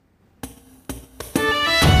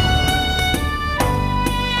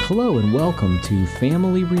Hello and welcome to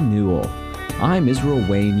Family Renewal. I'm Israel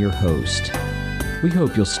Wayne, your host. We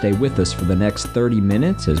hope you'll stay with us for the next 30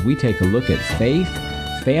 minutes as we take a look at faith,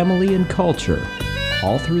 family, and culture,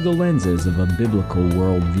 all through the lenses of a biblical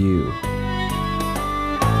worldview.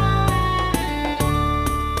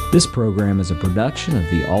 This program is a production of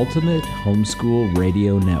the Ultimate Homeschool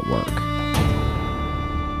Radio Network.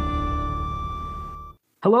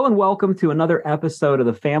 Hello and welcome to another episode of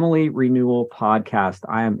the Family Renewal Podcast.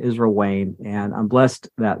 I am Israel Wayne, and I'm blessed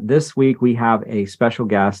that this week we have a special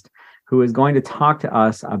guest who is going to talk to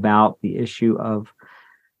us about the issue of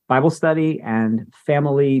Bible study and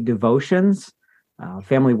family devotions,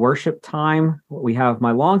 family worship time. We have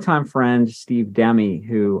my longtime friend, Steve Demme,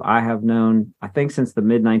 who I have known, I think, since the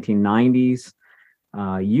mid-1990s.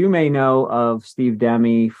 You may know of Steve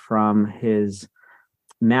Demme from his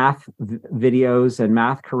math videos and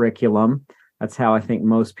math curriculum. That's how I think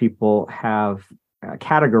most people have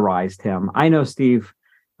categorized him. I know Steve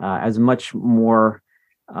as much more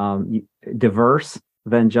diverse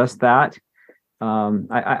than just that.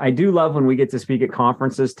 I do love when we get to speak at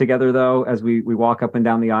conferences together, though, as we walk up and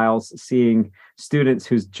down the aisles, seeing students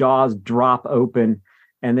whose jaws drop open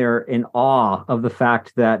and they're in awe of the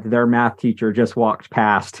fact that their math teacher just walked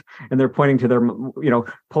past and they're pointing to their,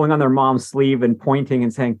 pulling on their mom's sleeve and pointing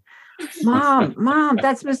and saying, Mom,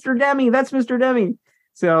 that's Mr. Demme, that's Mr. Demme.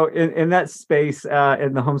 So in that space,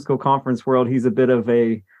 in the homeschool conference world, he's a bit of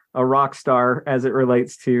a rock star as it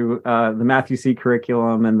relates to the Matthew C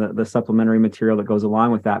curriculum and the supplementary material that goes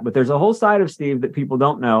along with that. But there's a whole side of Steve that people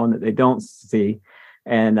don't know and that they don't see.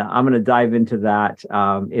 And I'm going to dive into that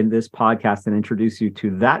in this podcast and introduce you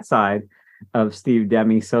to that side of Steve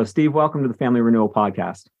Demme. So, Steve, welcome to the Family Renewal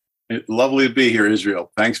Podcast. Lovely to be here,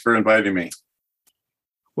 Israel. Thanks for inviting me.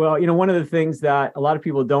 Well, one of the things that a lot of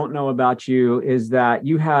people don't know about you is that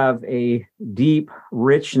you have a deep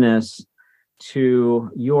richness to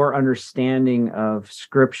your understanding of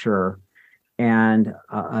Scripture and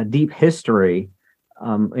a deep history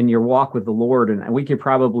in your walk with the Lord. And we could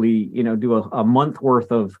probably, do a month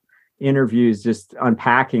worth of interviews just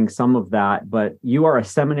unpacking some of that. But you are a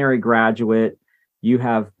seminary graduate. You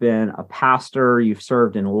have been a pastor. You've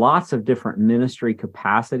served in lots of different ministry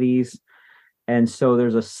capacities. And so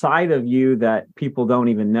there's a side of you that people don't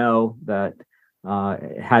even know that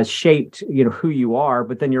has shaped, who you are.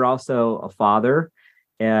 But then you're also a father,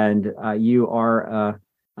 and you are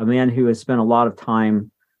a man who has spent a lot of time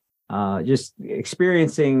just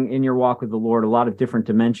experiencing in your walk with the Lord a lot of different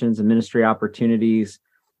dimensions and ministry opportunities.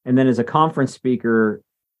 And then as a conference speaker,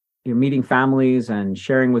 you're meeting families and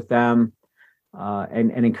sharing with them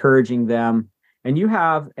and encouraging them. And you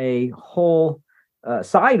have a whole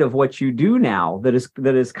side of what you do now that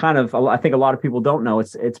is kind of, I think a lot of people don't know.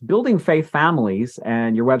 It's Building Faith Families,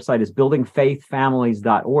 and your website is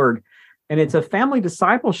buildingfaithfamilies.org. And it's a family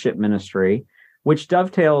discipleship ministry, which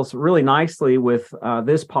dovetails really nicely with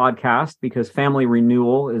this podcast, because Family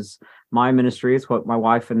Renewal is my ministry. It's what my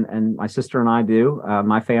wife and my sister and I do,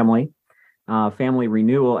 my family, Family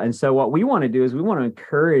Renewal. And so what we want to do is we want to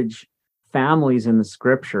encourage families in the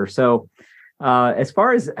Scripture. So as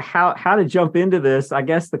far as how to jump into this, I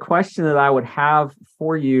guess the question that I would have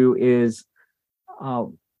for you is,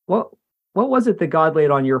 what was it that God laid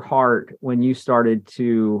on your heart when you started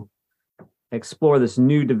to explore this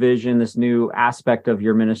new division, this new aspect of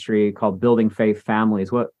your ministry called Building Faith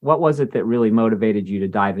Families? What was it that really motivated you to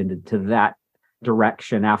dive into that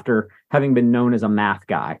direction after having been known as a math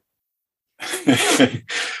guy?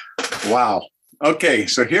 Wow. Okay,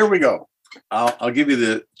 so here we go. I'll try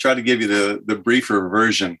to give you the briefer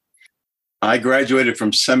version. I graduated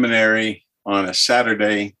from seminary on a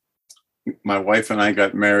Saturday. My wife and I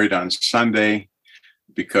got married on Sunday,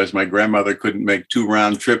 because my grandmother couldn't make 2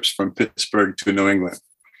 round trips from Pittsburgh to New England.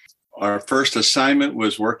 Our first assignment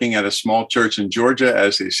was working at a small church in Georgia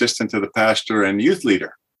as the assistant to the pastor and youth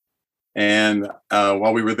leader. And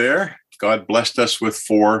while we were there, God blessed us with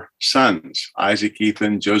 4 sons, Isaac,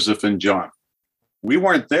 Ethan, Joseph, and John. We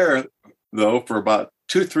weren't there, though, for about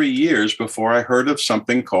 2-3 years before I heard of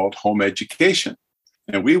something called home education.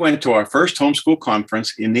 And we went to our first homeschool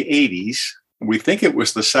conference in the 80s. We think it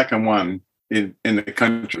was the second one in the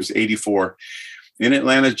country. It was 84 in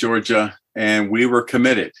Atlanta, Georgia, and we were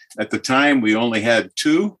committed. At the time, we only had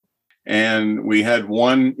 2, and we had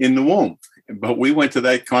 1 in the womb. But we went to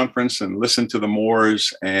that conference and listened to the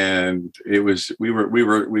Moors, and we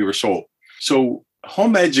were sold. So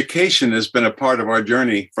home education has been a part of our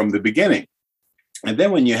journey from the beginning. And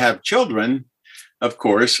then when you have children, of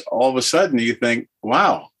course, all of a sudden you think,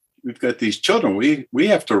 wow, we've got these children. We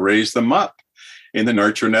have to raise them up. in the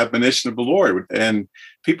nurture and admonition of the Lord. And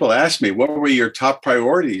people ask me, what were your top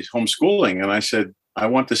priorities homeschooling? And I said, I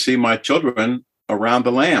want to see my children around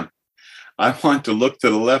the Lamb. I want to look to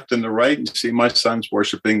the left and the right and see my sons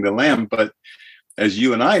worshiping the Lamb. But as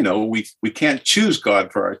you and I know, we can't choose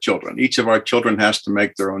God for our children. Each of our children has to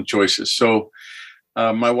make their own choices. So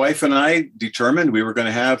my wife and I determined we were going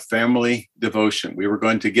to have family devotion. We were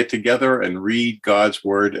going to get together and read God's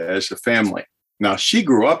word as a family. Now, she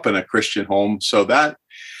grew up in a Christian home, so that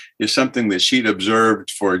is something that she'd observed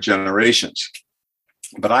for generations.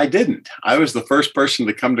 But I didn't. I was the first person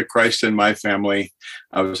to come to Christ in my family.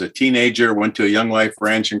 I was a teenager, went to a Young Life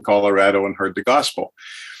ranch in Colorado and heard the gospel.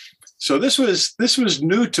 So this was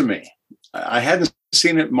new to me. I hadn't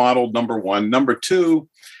seen it modeled, number one. Number two,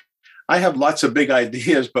 I have lots of big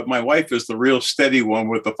ideas, but my wife is the real steady one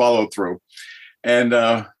with the follow through.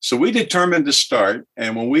 And so we determined to start.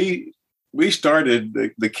 And when we started,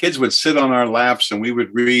 the kids would sit on our laps and we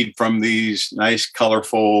would read from these nice,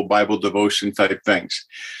 colorful Bible devotion type things.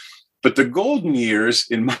 But the golden years,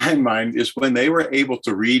 in my mind, is when they were able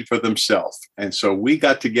to read for themselves. And so we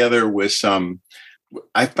got together with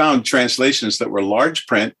I found translations that were large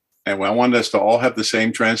print, and I wanted us to all have the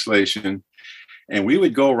same translation. And we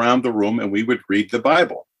would go around the room and we would read the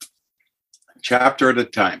Bible, chapter at a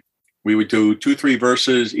time. We would do 2-3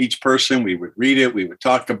 verses each person. We would read it. We would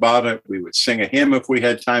talk about it. We would sing a hymn if we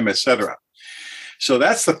had time, etc. So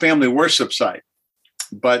that's the family worship side.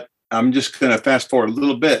 But I'm just going to fast forward a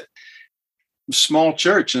little bit. Small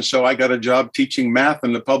church. And so I got a job teaching math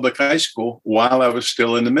in the public high school while I was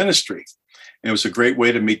still in the ministry. And it was a great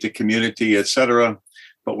way to meet the community, etc.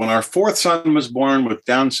 But when our fourth son was born with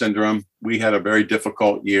Down syndrome, we had a very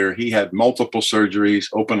difficult year. He had multiple surgeries,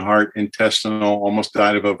 open heart, intestinal, almost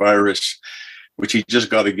died of a virus, which he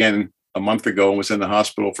just got again a month ago and was in the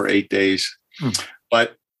hospital for 8 days.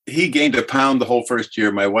 But he gained a pound the whole first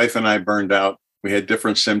year. My wife and I burned out. We had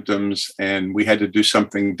different symptoms and we had to do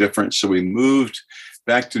something different. So we moved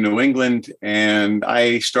back to New England and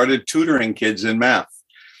I started tutoring kids in math.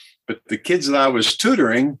 But the kids that I was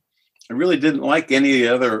tutoring, I really didn't like any of the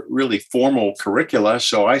other really formal curricula.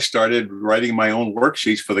 So I started writing my own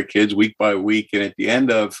worksheets for the kids week by week. And at the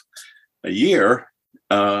end of a year,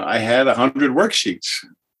 I had 100 worksheets.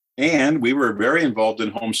 And we were very involved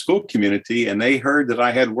in homeschool community. And they heard that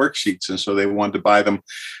I had worksheets. And so they wanted to buy them.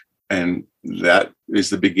 And that is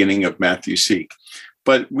the beginning of Matthew Seek.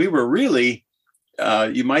 But we were really,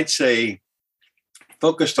 you might say,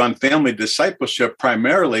 focused on family discipleship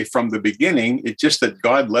primarily from the beginning. It's just that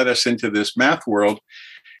God led us into this math world.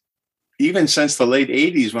 Even since the late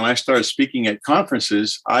 80s, when I started speaking at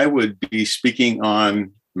conferences, I would be speaking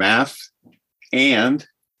on math and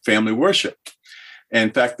family worship. And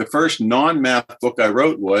in fact, the first non-math book I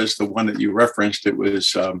wrote was the one that you referenced. It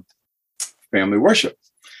was Family Worship.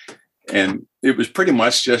 And it was pretty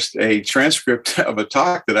much just a transcript of a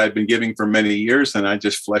talk that I'd been giving for many years, and I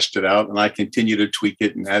just fleshed it out and I continue to tweak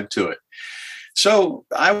it and add to it. So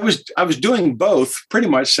I was doing both pretty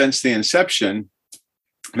much since the inception.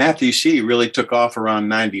 Matthew C really took off around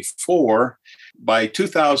 94. By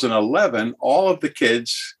 2011, all of the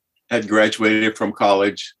kids had graduated from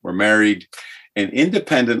college, were married, and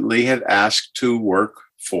independently had asked to work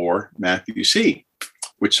for Matthew C,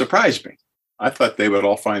 which surprised me. I thought they would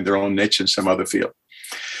all find their own niche in some other field.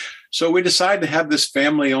 So we decided to have this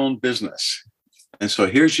family-owned business. And so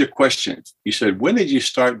here's your question. You said, when did you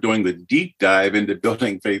start doing the deep dive into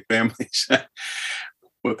building faith families?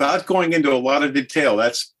 Without going into a lot of detail,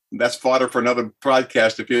 that's fodder for another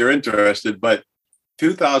podcast if you're interested. But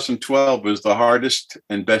 2012 was the hardest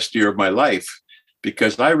and best year of my life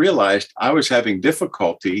because I realized I was having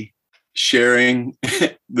difficulty sharing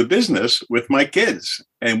the business with my kids.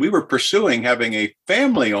 And we were pursuing having a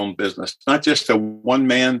family-owned business, not just a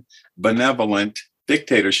one-man benevolent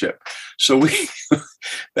dictatorship. So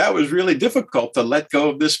that was really difficult to let go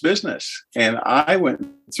of this business. And I went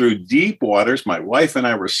through deep waters. My wife and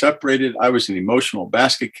I were separated. I was an emotional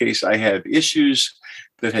basket case. I had issues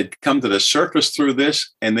that had come to the surface through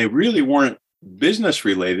this, and they really weren't business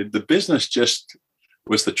related. The business just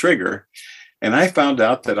was the trigger. And I found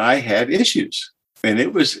out that I had issues and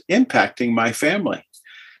it was impacting my family.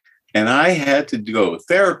 And I had to go to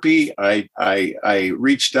therapy. I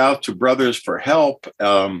reached out to brothers for help.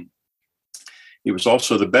 It was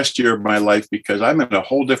also the best year of my life because I'm in a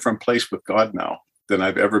whole different place with God now than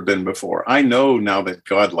I've ever been before. I know now that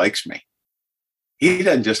God likes me. He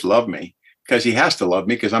doesn't just love me because he has to love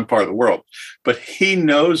me because I'm part of the world, but he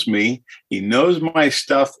knows me. He knows my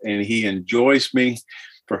stuff and he enjoys me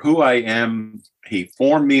for who I am. He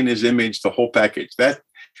formed me in his image, the whole package.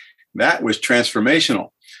 That was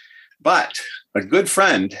transformational. But A good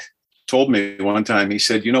friend told me one time, he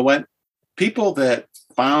said, you know what? People that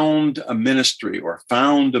found a ministry or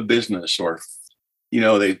found a business or,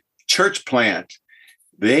 they church plant,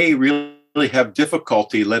 they really have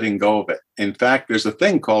difficulty letting go of it. In fact, there's a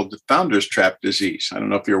thing called the founder's trap disease. I don't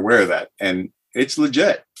know if you're aware of that. And it's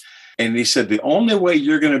legit. And he said, the only way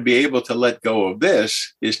you're going to be able to let go of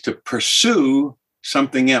this is to pursue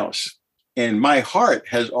something else. And my heart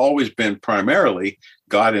has always been primarily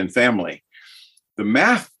God and family. The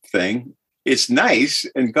math thing, it's nice,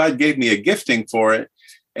 and God gave me a gifting for it,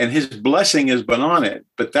 and his blessing has been on it,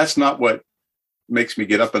 but that's not what makes me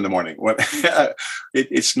get up in the morning.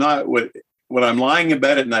 It's not what I'm lying in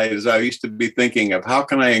bed at night is I used to be thinking of how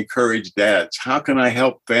can I encourage dads? How can I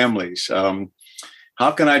help families?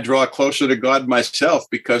 How can I draw closer to God myself?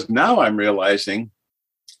 Because now I'm realizing,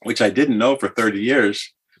 which I didn't know for 30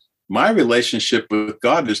 years, my relationship with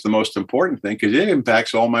God is the most important thing because it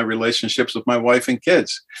impacts all my relationships with my wife and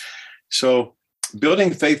kids. So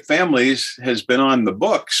building faith families has been on the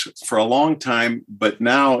books for a long time, but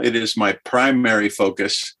now it is my primary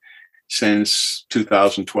focus since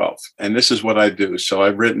 2012. And this is what I do. So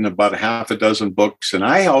I've written about half a dozen books, and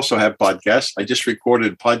I also have podcasts. I just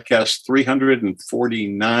recorded podcast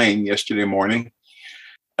 349 yesterday morning.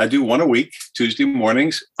 I do one a week, Tuesday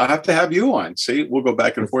mornings. I have to have you on. See, we'll go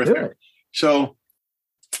back and forth there. So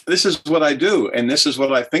this is what I do, and this is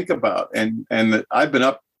what I think about. And I've been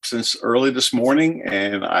up since early this morning,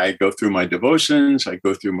 and I go through my devotions. I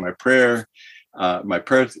go through my prayer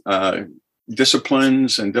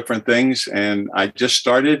disciplines and different things. And I just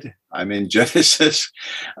started. I'm in Genesis.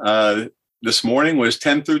 This morning was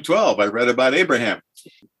 10 through 12. I read about Abraham.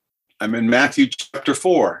 I'm in Matthew chapter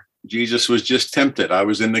 4. Jesus was just tempted. I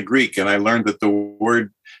was in the Greek, and I learned that the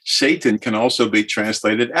word Satan can also be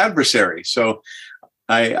translated adversary. So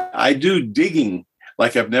I do digging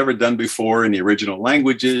like I've never done before in the original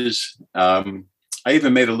languages. I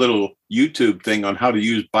even made a little YouTube thing on how to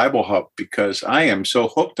use Bible Hub because I am so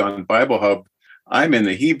hooked on Bible Hub. I'm in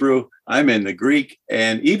the Hebrew, I'm in the Greek.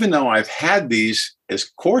 And even though I've had these as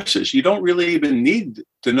courses, you don't really even need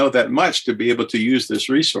to know that much to be able to use this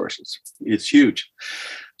resources. It's huge.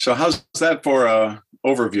 So how's that for an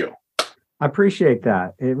overview? I appreciate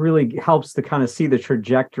that. It really helps to kind of see the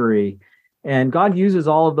trajectory. And God uses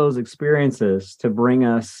all of those experiences to bring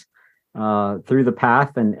us through the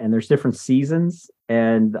path. And there's different seasons.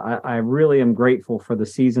 And I really am grateful for the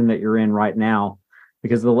season that you're in right now,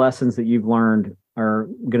 because the lessons that you've learned are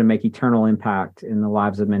going to make eternal impact in the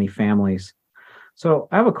lives of many families. So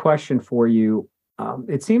I have a question for you.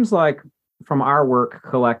 It seems like from our work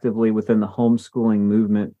collectively within the homeschooling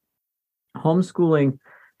movement, homeschooling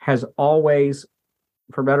has always,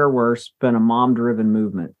 for better or worse, been a mom-driven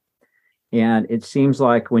movement. And it seems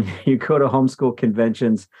like when you go to homeschool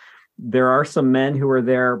conventions, there are some men who are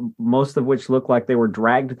there, most of which look like they were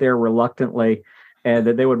dragged there reluctantly, and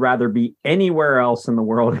that they would rather be anywhere else in the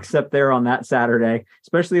world except there on that Saturday,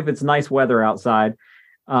 especially if it's nice weather outside.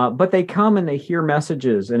 But they come and they hear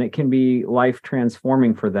messages, and it can be life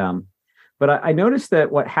transforming for them. But I noticed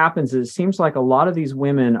that what happens is it seems like a lot of these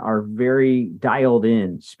women are very dialed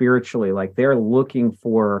in spiritually, like they're looking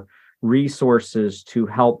for resources to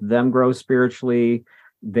help them grow spiritually.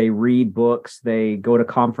 They read books, they go to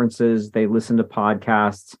conferences, they listen to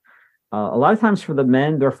podcasts. A lot of times for the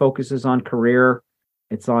men, their focus is on career.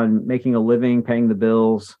 It's on making a living, paying the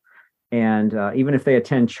bills. And even if they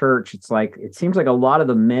attend church, it seems like a lot of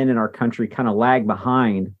the men in our country kind of lag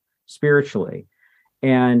behind spiritually.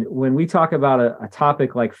 And when we talk about a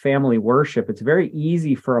topic like family worship, it's very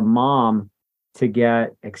easy for a mom to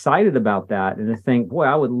get excited about that and to think, boy,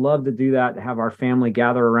 I would love to do that, to have our family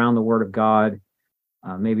gather around the Word of God,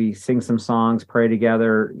 maybe sing some songs, pray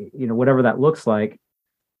together, whatever that looks like.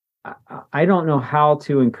 I don't know how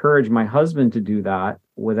to encourage my husband to do that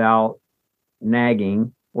without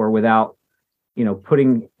nagging or without,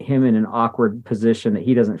 putting him in an awkward position that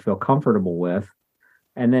he doesn't feel comfortable with.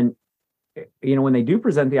 And then, when they do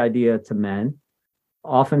present the idea to men,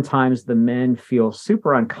 oftentimes the men feel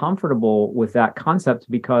super uncomfortable with that concept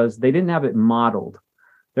because they didn't have it modeled.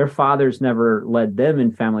 Their fathers never led them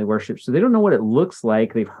in family worship, so they don't know what it looks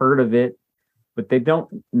like. They've heard of it, but they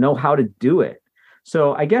don't know how to do it.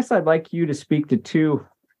 So I guess I'd like you to speak to two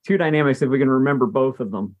dynamics, if we can remember both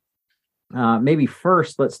of them. Maybe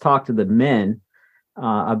first, let's talk to the men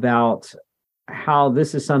about how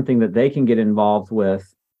this is something that they can get involved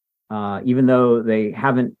with, even though they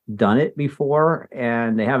haven't done it before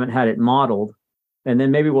and they haven't had it modeled. And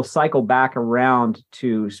then maybe we'll cycle back around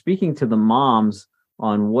to speaking to the moms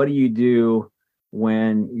on what do you do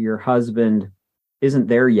when your husband isn't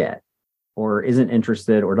there yet or isn't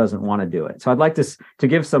interested or doesn't want to do it. So I'd like to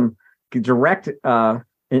give some direct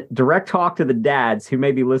talk to the dads who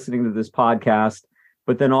may be listening to this podcast,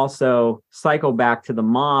 but then also cycle back to the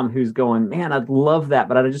mom who's going, man, I'd love that,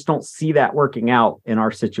 but I just don't see that working out in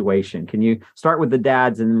our situation. Can you start with the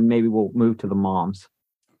dads and then maybe we'll move to the moms?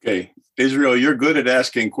 Okay. Israel, you're good at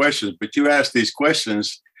asking questions, but you ask these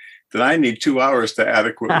questions that I need 2 hours to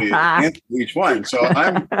adequately answer each one. So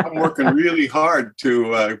I'm working really hard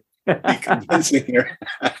to be convincing here.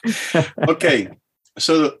 Okay.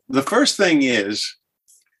 So the first thing is,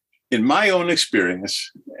 in my own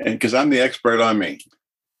experience, and because I'm the expert on me,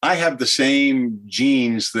 I have the same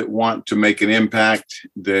genes that want to make an impact,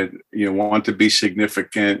 that want to be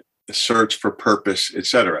significant, search for purpose,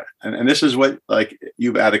 etc. And this is what, like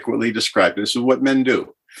you've adequately described, this is what men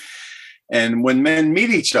do. And when men meet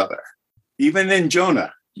each other, even in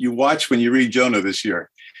Jonah, you watch when you read Jonah this year,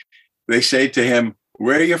 they say to him,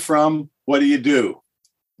 where are you from? What do you do?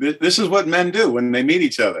 This is what men do when they meet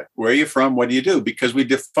each other. Where are you from? What do you do? Because we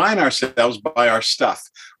define ourselves by our stuff,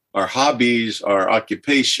 our hobbies, our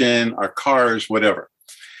occupation, our cars, whatever.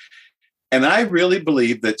 And I really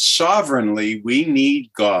believe that sovereignly we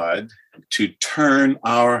need God to turn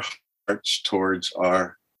our hearts towards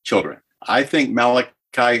our children. I think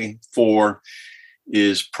Malachi 4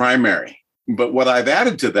 is primary. But what I've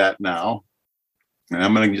added to that now, and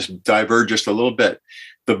I'm going to just diverge just a little bit,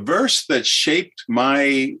 the verse that shaped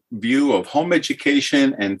my view of home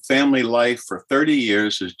education and family life for 30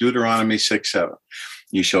 years is Deuteronomy 6:7.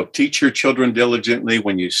 You shall teach your children diligently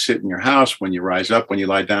when you sit in your house, when you rise up, when you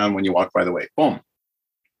lie down, when you walk by the way. Boom.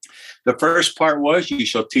 The first part was, you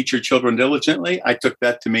shall teach your children diligently. I took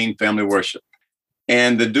that to mean family worship.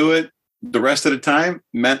 And to do it the rest of the time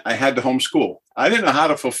meant I had to homeschool. I didn't know how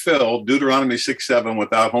to fulfill Deuteronomy 6:7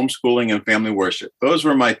 without homeschooling and family worship. Those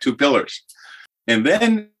were my two pillars. And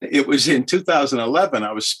then it was in 2011,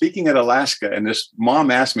 I was speaking at Alaska, and this mom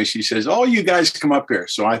asked me, she says, all you guys come up here.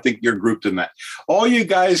 So I think you're grouped in that. All you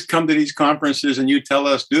guys come to these conferences and you tell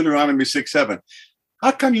us Deuteronomy 6:7.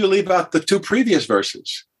 How come you leave out the two previous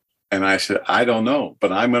verses? And I said, I don't know,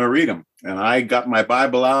 but I'm going to read them. And I got my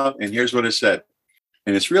Bible out, and here's what it said.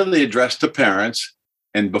 And it's really addressed to parents.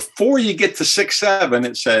 And before you get to 6:7,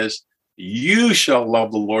 it says, you shall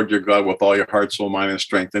love the Lord your God with all your heart, soul, mind, and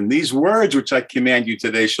strength. And these words which I command you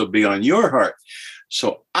today shall be on your heart.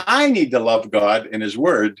 So I need to love God and his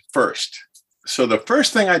word first. So the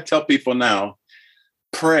first thing I tell people now,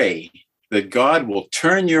 pray that God will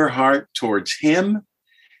turn your heart towards him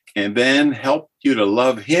and then help you to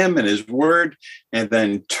love him and his word, and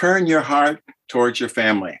then turn your heart towards your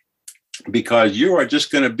family, because you are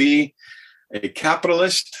just going to be a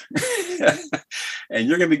capitalist and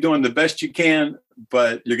you're going to be doing the best you can,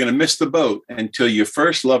 but you're going to miss the boat until you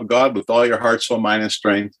first love God with all your heart, soul, mind, and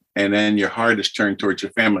strength, and then your heart is turned towards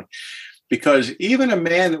your family. Because even a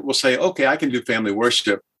man that will say, okay, I can do family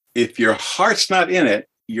worship, if your heart's not in it,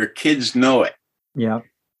 your kids know it. Yeah.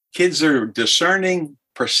 Kids are discerning,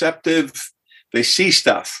 perceptive, they see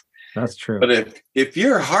stuff. That's true. But if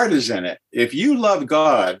your heart is in it, if you love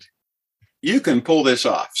God, you can pull this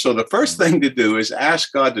off. So the first thing to do is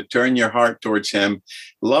ask God to turn your heart towards him,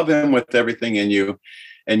 love him with everything in you.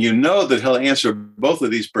 And you know that he'll answer both of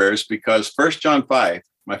these prayers, because 1 John 5,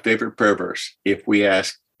 my favorite prayer verse, if we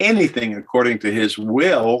ask anything according to his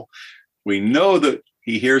will, we know that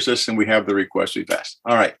he hears us and we have the request we've asked.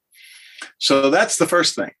 All right. So that's the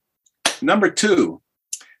first thing. Number 2,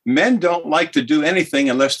 men don't like to do anything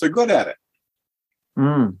unless they're good at it.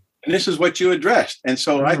 And this is what you addressed. And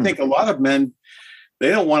so I think a lot of men, they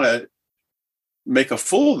don't want to make a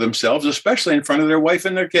fool of themselves, especially in front of their wife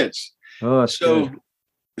and their kids. Oh,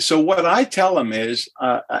 so what I tell them is,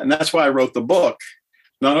 and that's why I wrote the book,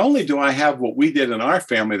 not only do I have what we did in our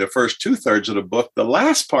family, the first 2/3 of the book, the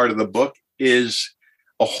last part of the book is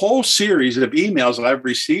a whole series of emails I've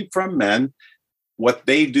received from men, what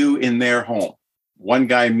they do in their home. One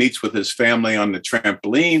guy meets with his family on the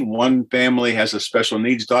trampoline. One family has a special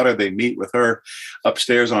needs daughter. They meet with her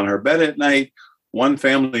upstairs on her bed at night. One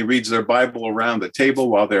family reads their Bible around the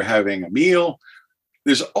table while they're having a meal.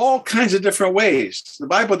 There's all kinds of different ways. The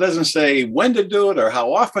Bible doesn't say when to do it or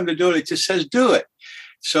how often to do it. It just says do it.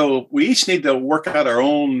 So we each need to work out our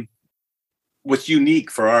own, what's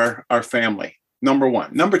unique for our family. Number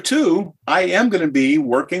 1. Number 2, I am going to be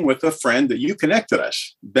working with a friend that you connected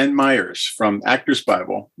us, Ben Myers from Actors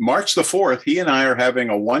Bible. March the 4th, he and I are having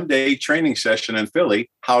a 1-day training session in Philly,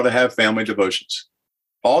 how to have family devotions.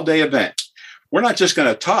 All-day event. We're not just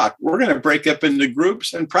going to talk. We're going to break up into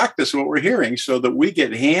groups and practice what we're hearing so that we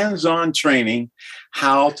get hands-on training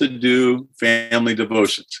how to do family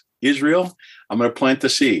devotions. Israel, I'm going to plant the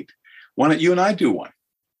seed. Why don't you and I do one?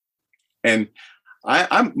 And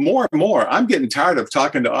I'm more and more, I'm getting tired of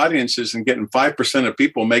talking to audiences and getting 5% of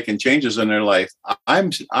people making changes in their life.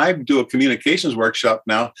 I do a communications workshop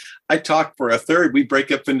now. I talk for a third. We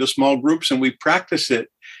break up into small groups and we practice it.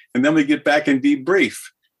 And then we get back and debrief.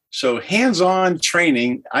 So hands-on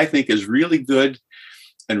training, I think, is really good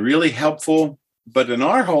and really helpful. But in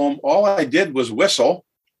our home, all I did was whistle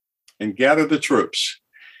and gather the troops.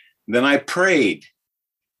 Then I prayed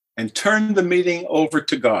and turned the meeting over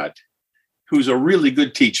to God, who's a really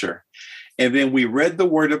good teacher. And then we read the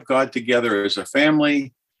word of God together as a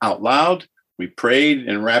family out loud. We prayed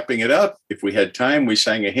and wrapping it up. If we had time, we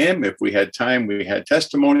sang a hymn. If we had time, we had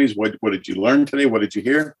testimonies. What did you learn today? What did you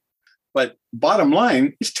hear? But bottom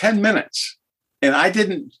line is 10 minutes. And I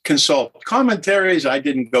didn't consult commentaries. I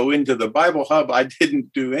didn't go into the Bible Hub. I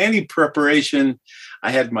didn't do any preparation.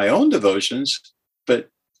 I had my own devotions. But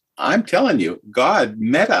I'm telling you, God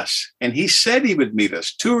met us, and he said he would meet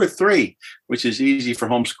us, 2 or 3, which is easy for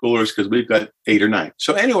homeschoolers because we've got 8 or 9.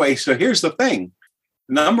 So anyway, so here's the thing.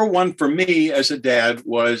 Number one for me as a dad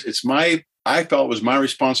was I felt it was my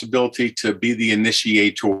responsibility to be the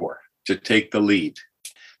initiator, to take the lead.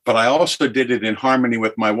 But I also did it in harmony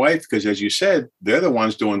with my wife because, as you said, they're the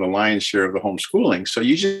ones doing the lion's share of the homeschooling. So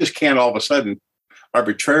you just can't all of a sudden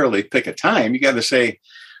arbitrarily pick a time. You got to say,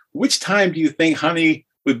 which time do you think, honey,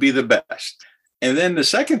 would be the best? And then the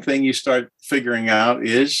second thing you start figuring out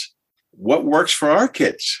is what works for our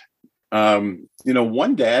kids.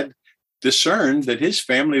 One dad discerned that his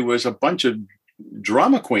family was a bunch of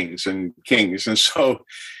drama queens and kings. And so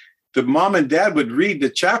the mom and dad would read the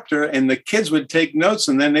chapter and the kids would take notes,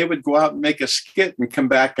 and then they would go out and make a skit and come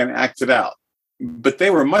back and act it out. But they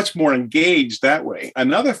were much more engaged that way.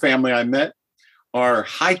 Another family I met are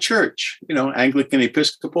high church, Anglican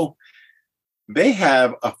Episcopal. They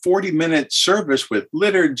have a 40-minute service with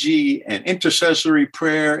liturgy and intercessory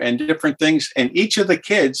prayer and different things. And each of the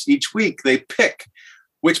kids, each week, they pick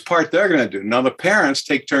which part they're going to do. Now, the parents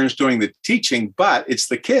take turns doing the teaching, but it's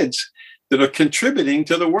the kids that are contributing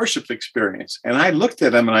to the worship experience. And I looked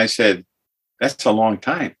at him and I said, that's a long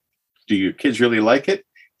time. Do your kids really like it?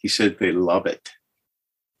 He said, they love it.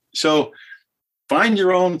 So find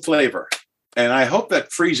your own flavor. And I hope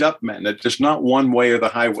that frees up men, that there's not one way or the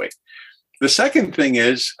highway. The second thing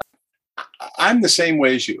is, I'm the same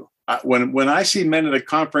way as you. When I see men at a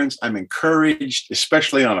conference, I'm encouraged,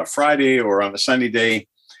 especially on a Friday or on a Sunday day.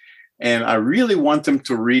 And I really want them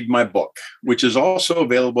to read my book, which is also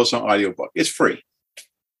available as an audiobook. It's free.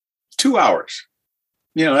 2 hours.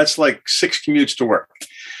 That's like 6 commutes to work.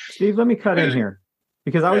 Steve, let me cut in here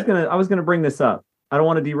because I was gonna bring this up. I don't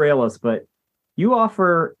want to derail us, but you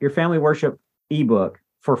offer your family worship ebook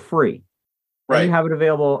for free. Right. And you have it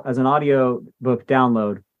available as an audio book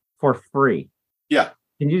download for free. Yeah.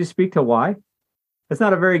 Can you just speak to why? It's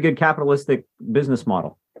not a very good capitalistic business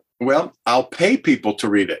model. Well, I'll pay people to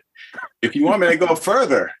read it. If you want me to go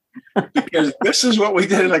further, because this is what we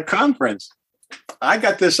did at a conference. I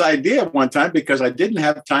got this idea one time because I didn't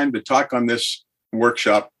have time to talk on this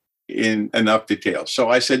workshop in enough detail. So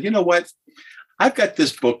I said, you know what? I've got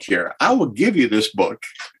this book here. I will give you this book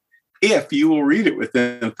if you will read it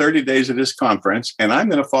within 30 days of this conference, and I'm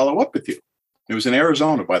going to follow up with you. It was in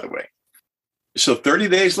Arizona, by the way. So 30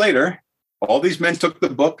 days later, all these men took the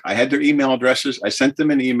book. I had their email addresses. I sent them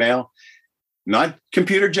an email, not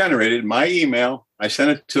computer generated, my email. I sent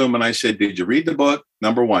it to them and I said, did you read the book?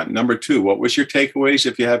 Number 1. Number 2, what was your takeaways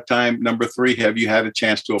if you have time? Number 3, have you had a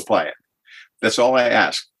chance to apply it? That's all I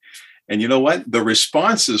asked. And you know what? The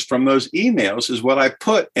responses from those emails is what I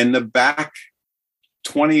put in the back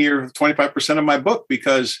 20 or 25% of my book,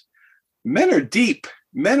 because men are deep.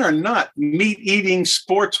 Men are not meat-eating,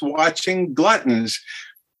 sports-watching gluttons.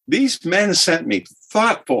 These men sent me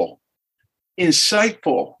thoughtful,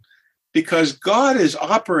 insightful, because God is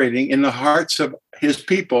operating in the hearts of his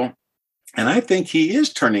people. And I think he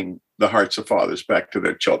is turning the hearts of fathers back to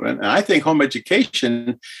their children. And I think home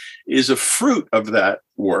education is a fruit of that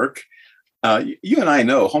work. You and I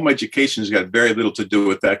know home education has got very little to do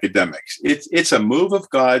with academics. It's a move of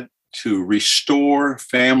God to restore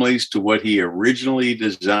families to what he originally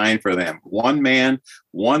designed for them. One man,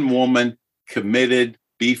 one woman, committed,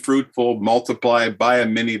 be fruitful, multiply, buy a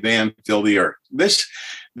minivan, fill the earth. This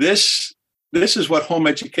is what home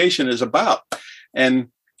education is about. And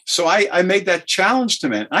so I made that challenge to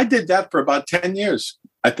men. I did that for about 10 years,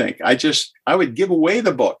 I think. I would give away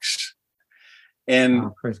the books. And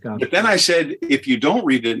but then I said, if you don't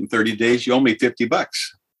read it in 30 days, you owe me $50.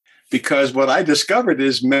 Because what I discovered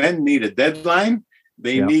is men need a deadline.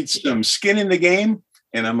 They need some skin in the game,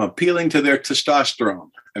 and I'm appealing to their testosterone.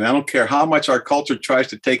 And I don't care how much our culture tries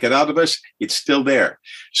to take it out of us, it's still there.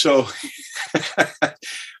 So,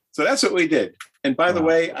 so that's what we did. And by the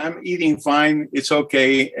way, I'm eating fine. It's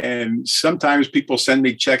okay. And sometimes people send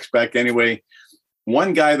me checks back anyway.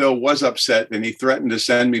 One guy, though, was upset, and he threatened to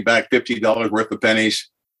send me back $50 worth of pennies.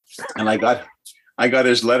 And I got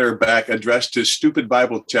his letter back addressed to Stupid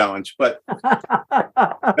Bible Challenge. But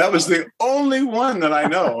that was the only one that I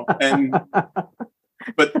know. And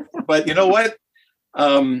but you know what?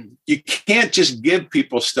 You can't just give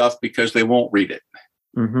people stuff because they won't read it.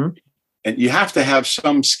 Mm-hmm. And you have to have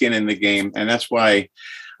some skin in the game. And that's why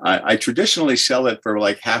I traditionally sell it for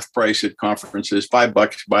like half price at conferences,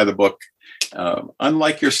 $5, buy the book.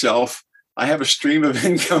 Unlike yourself, I have a stream of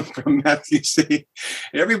income from Matthew C.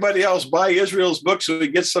 Everybody else buy Israel's book so he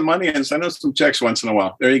gets some money and send us some checks once in a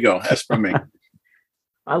while. There you go. That's from me.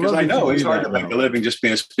 Because I know it's hard to make a living just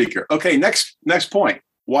being a speaker. Okay, next point.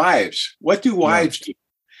 Wives. What do wives do?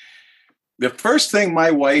 The first thing my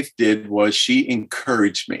wife did was she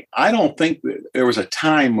encouraged me. I don't think that there was a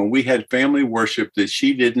time when we had family worship that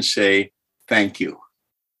she didn't say, thank you.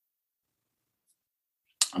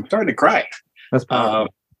 I'm starting to cry. That's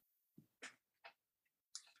powerful.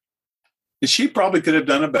 She probably could have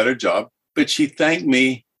done a better job, but she thanked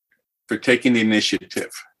me for taking the initiative.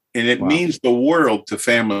 And it means the world to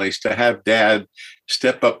families to have dad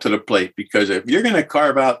step up to the plate, because if you're going to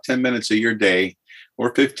carve out 10 minutes of your day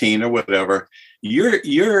or 15 or whatever,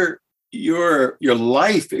 your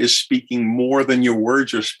life is speaking more than your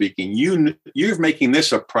words are speaking. You're making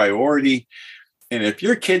this a priority. And if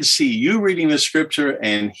your kids see you reading the scripture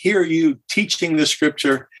and hear you teaching the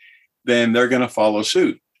scripture, then they're going to follow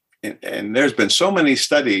suit. And there's been so many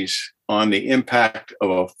studies on the impact of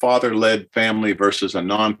a father-led family versus a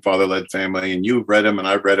non-father-led family. And you've read them and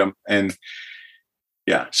I've read them. And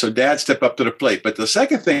yeah, so dad stepped up to the plate. But the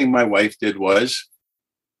second thing my wife did was,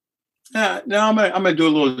 I'm going to do a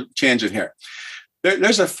little tangent here.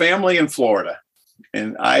 There's a family in Florida,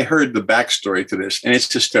 and I heard the backstory to this, and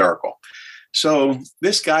it's hysterical. So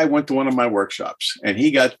this guy went to one of my workshops, and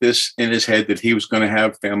he got this in his head that he was going to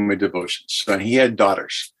have family devotions. So he had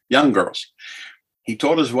daughters, young girls. He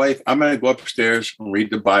told his wife, I'm going to go upstairs and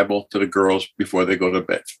read the Bible to the girls before they go to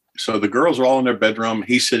bed. So the girls are all in their bedroom.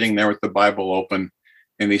 He's sitting there with the Bible open,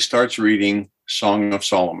 and he starts reading Song of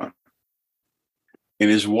Solomon. And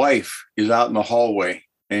his wife is out in the hallway,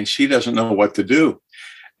 and she doesn't know what to do.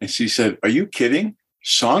 And she said, are you kidding?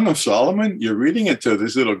 Song of Solomon? You're reading it to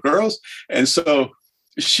these little girls? And so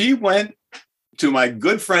she went to my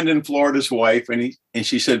good friend in Florida's wife, and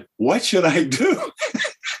she said, what should I do?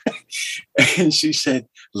 And she said,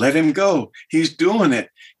 let him go. He's doing it.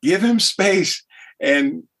 Give him space.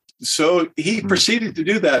 And so he proceeded to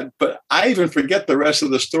do that. But I even forget the rest of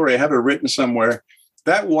the story. I have it written somewhere.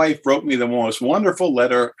 That wife wrote me the most wonderful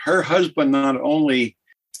letter. Her husband not only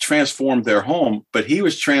transformed their home, but he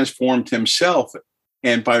was transformed himself.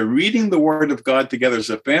 And by reading the Word of God together as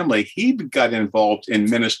a family, he got involved in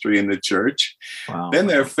ministry in the church. Wow. Then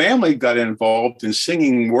their family got involved in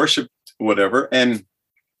singing, worship, whatever.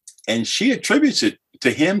 And she attributes it to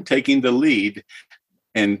him taking the lead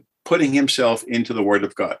and putting himself into the Word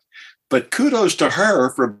of God. But kudos to her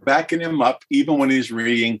for backing him up, even when he's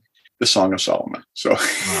reading the Song of Solomon. So,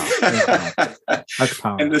 wow. That's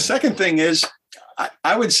powerful. And the second thing is,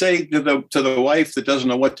 I would say to the wife that doesn't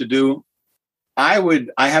know what to do, I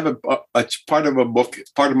have a part of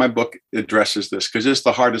my book addresses this, because it's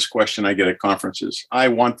the hardest question I get at conferences. I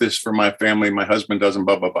want this for my family. My husband doesn't,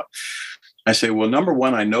 blah, blah, blah. I say, well, number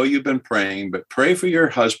one, I know you've been praying, but pray for your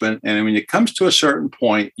husband. And when it comes to a certain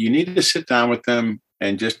point, you need to sit down with them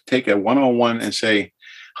and just take a one-on-one and say,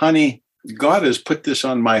 honey, God has put this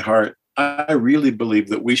on my heart. I really believe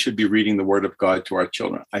that we should be reading the Word of God to our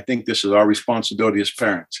children. I think this is our responsibility as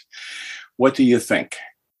parents. What do you think?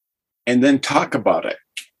 And then talk about it.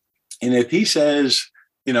 And if he says,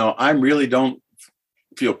 I really don't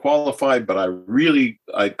feel qualified, but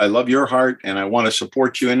I love your heart and I want to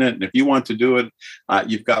support you in it. And if you want to do it,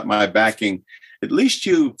 you've got my backing. At least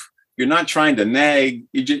you're not trying to nag.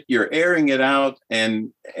 You're airing it out.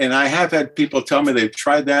 And I have had people tell me they've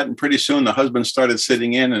tried that, and pretty soon the husband started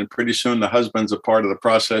sitting in, and pretty soon the husband's a part of the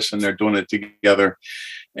process and they're doing it together.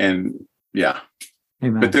 And yeah,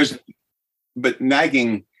 Amen. But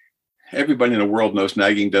nagging, everybody in the world knows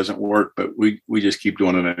nagging doesn't work, but we just keep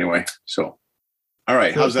doing it anyway. So, all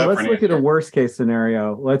right. How's that? Let's look at a worst case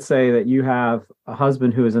scenario. Let's say that you have a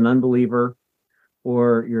husband who is an unbeliever,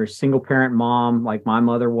 or you're a single parent mom like my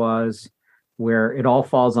mother was, where it all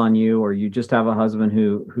falls on you, or you just have a husband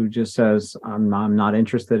who just says, I'm not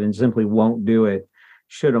interested and simply won't do it.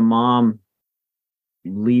 Should a mom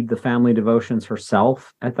lead the family devotions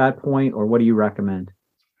herself at that point, or what do you recommend?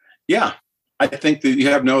 Yeah, I think that you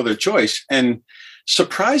have no other choice. And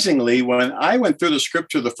surprisingly, when I went through the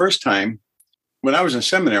scripture the first time, when I was in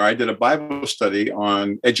seminary, I did a Bible study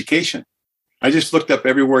on education. I just looked up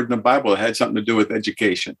every word in the Bible that had something to do with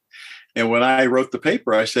education. And when I wrote the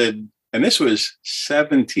paper, I said, and this was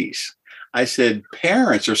 70s, I said,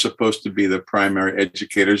 parents are supposed to be the primary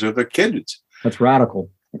educators of their kids. That's radical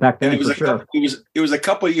back then, And for sure. It was a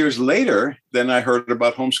couple of years later than I heard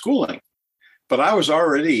about homeschooling, but I was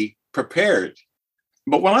already prepared.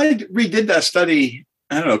 But when I redid that study,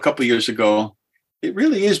 I don't know, a couple of years ago, it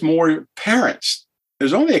really is more parents.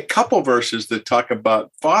 There's only a couple verses that talk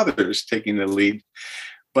about fathers taking the lead,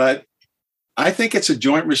 but I think it's a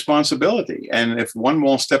joint responsibility. And if one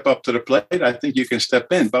won't step up to the plate, I think you can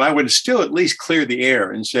step in. But I would still at least clear the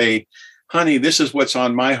air and say, honey, this is what's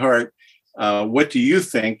on my heart. What do you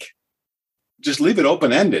think? Just leave it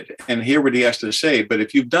open-ended and hear what he has to say. But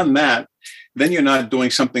if you've done that, then you're not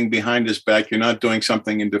doing something behind his back. You're not doing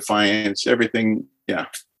something in defiance. Everything,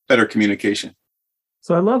 better communication.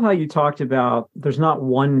 So I love how you talked about there's not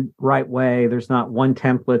one right way. There's not one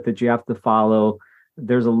template that you have to follow.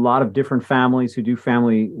 There's a lot of different families who do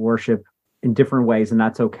family worship in different ways, and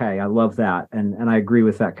that's okay. I love that. And I agree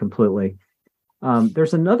with that completely.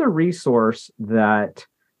 There's another resource that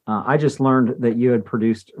I just learned that you had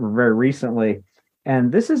produced very recently,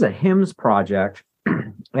 and this is a hymns project.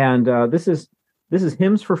 And this is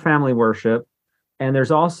Hymns for Family Worship. And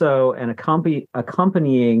there's also an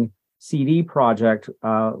accompanying CD project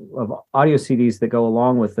of audio CDs that go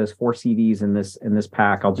along with this, 4 CDs in this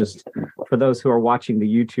pack. I'll just, for those who are watching the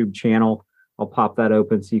YouTube channel, I'll pop that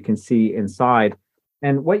open so you can see inside.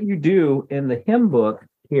 And what you do in the hymn book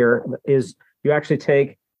here is you actually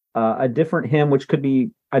take a different hymn, which could be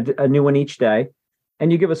a new one each day,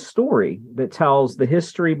 and you give a story that tells the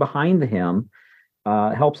history behind the hymn,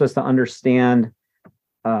 helps us to understand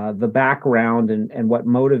the background and what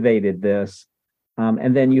motivated this.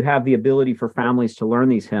 And then you have the ability for families to learn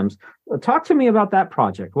these hymns. Talk to me about that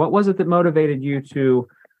project. What was it that motivated you to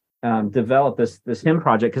develop this hymn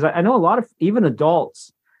project? Because I know a lot of even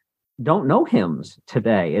adults don't know hymns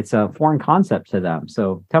today. It's a foreign concept to them.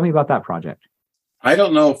 So tell me about that project. I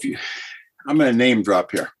don't know if I'm going to name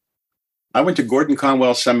drop here. I went to Gordon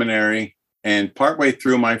Conwell Seminary, and partway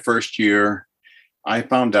through my first year, I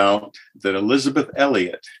found out that Elizabeth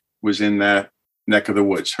Elliot was in that neck of the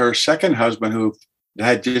woods. Her second husband, who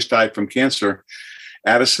had just died from cancer,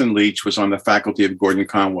 Addison Leach, was on the faculty of Gordon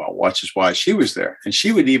Conwell. Watch is why she was there. And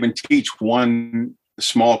she would even teach one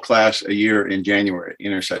small class a year in January,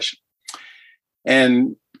 intercession.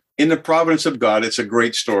 And in the providence of God, it's a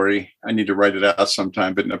great story. I need to write it out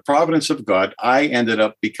sometime. But in the providence of God, I ended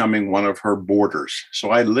up becoming one of her boarders.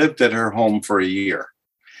 So I lived at her home for a year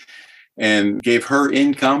and gave her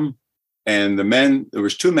income. And the men, there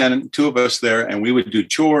was 2 men, 2 of us there, and we would do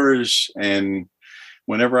chores. And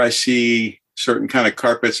whenever I see certain kind of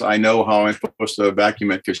carpets, I know how I'm supposed to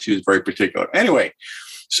vacuum it because she was very particular. Anyway,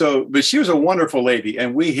 but she was a wonderful lady,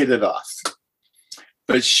 and we hit it off.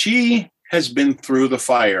 But she has been through the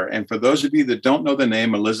fire. And for those of you that don't know the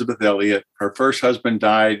name, Elizabeth Elliot, her first husband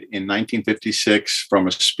died in 1956 from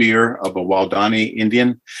a spear of a Waodani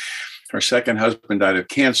Indian. Her second husband died of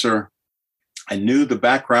cancer. I knew the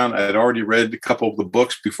background. I had already read a couple of the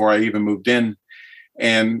books before I even moved in.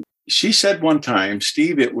 And she said one time,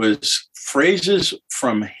 Steve, it was phrases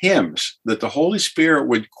from hymns that the Holy Spirit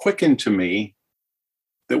would quicken to me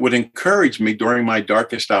that would encourage me during my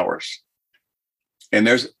darkest hours. And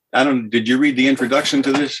did you read the introduction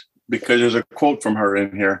to this? Because there's a quote from her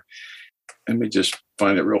in here. Let me just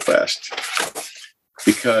find it real fast.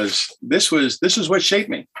 Because this is what shaped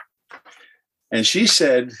me. And she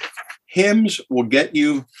said, hymns will get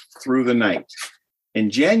you through the night. In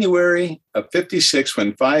January of 56,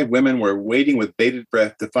 when 5 women were waiting with bated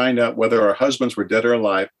breath to find out whether our husbands were dead or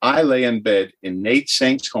alive, I lay in bed in Nate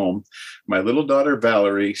Saint's home, my little daughter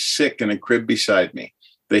Valerie, sick in a crib beside me.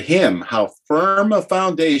 The hymn, How Firm a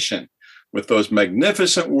Foundation, with those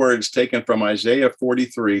magnificent words taken from Isaiah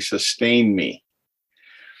 43, sustained me.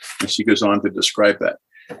 And she goes on to describe that.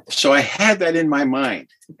 So I had that in my mind.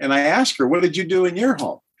 And I asked her, what did you do in your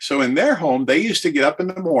home? So in their home, they used to get up in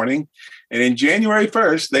the morning, and in January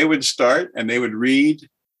 1st, they would start and they would read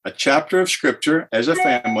a chapter of scripture as a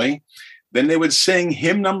family. Then they would sing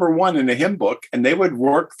hymn number 1 in the hymn book, and they would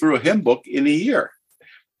work through a hymn book in a year.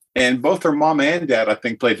 And both her mom and dad, I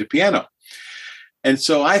think, played the piano. And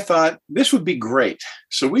so I thought this would be great.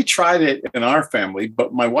 So we tried it in our family,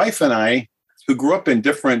 but my wife and I, who grew up in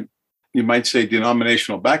different, you might say,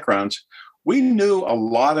 denominational backgrounds, we knew a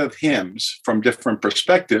lot of hymns from different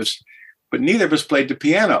perspectives, but neither of us played the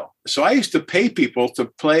piano. So I used to pay people to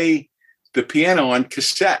play the piano on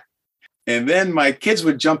cassette. And then my kids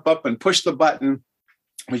would jump up and push the button.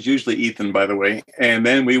 It was usually Ethan, by the way. And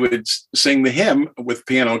then we would sing the hymn with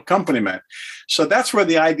piano accompaniment. So that's where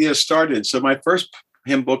the idea started. So my first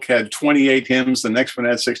hymn book had 28 hymns. The next one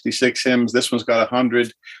had 66 hymns. This one's got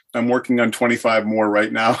 100. I'm working on 25 more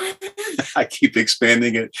right now. I keep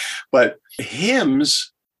expanding it. But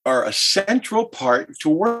hymns are a central part to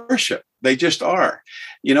worship. They just are.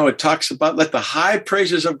 You know, it talks about let the high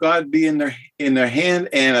praises of God be in their hand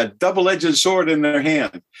and a double-edged sword in their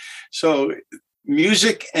hand. So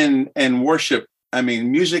music and worship, I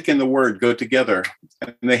mean, music and the word go together.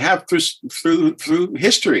 And they have through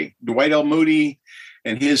history. Dwight L. Moody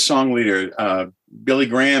and his song leader, Billy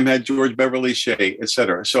Graham had George Beverly Shea, et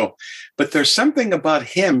cetera. So, but there's something about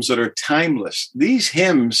hymns that are timeless. These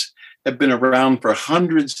hymns have been around for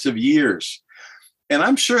hundreds of years. And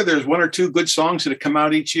I'm sure there's one or two good songs that have come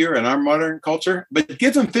out each year in our modern culture, but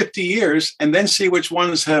give them 50 years and then see which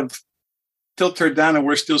ones have tilted down and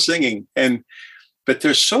we're still singing. But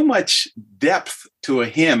there's so much depth to a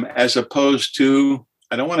hymn as opposed to,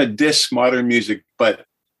 I don't want to diss modern music, but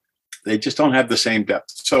they just don't have the same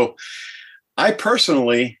depth. So I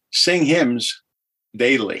personally sing hymns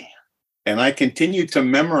daily, and I continue to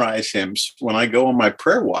memorize hymns when I go on my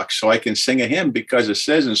prayer walk so I can sing a hymn, because it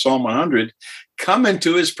says in Psalm 100, come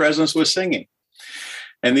into his presence with singing.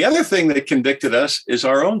 And the other thing that convicted us is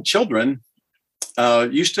our own children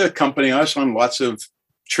used to accompany us on lots of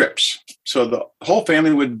trips. So the whole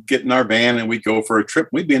family would get in our van and we'd go for a trip.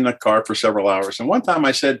 We'd be in the car for several hours. And one time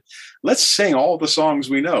I said, let's sing all the songs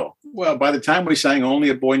we know. Well, by the time we sang Only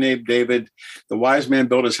a Boy Named David, The Wise Man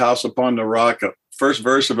Built His House Upon the Rock, a first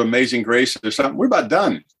verse of Amazing Grace or something, we're about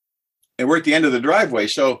done. And we're at the end of the driveway.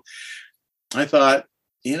 So I thought,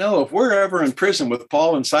 you know, if we're ever in prison with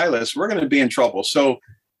Paul and Silas, we're going to be in trouble. So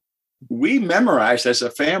we memorized as a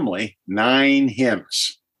family 9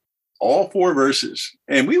 hymns. All 4 verses.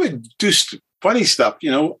 And we would do funny stuff. You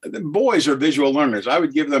know, the boys are visual learners. I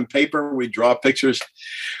would give them paper. We'd draw pictures.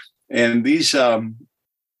 And these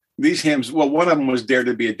hymns, well, one of them was Dare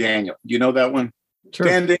to be a Daniel. You know that one? Sure.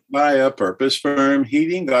 Standing by a purpose firm,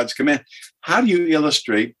 heeding God's command. How do you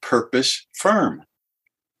illustrate purpose firm?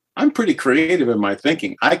 I'm pretty creative in my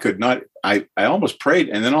thinking. I could not, I almost prayed.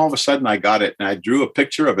 And then all of a sudden I got it. And I drew a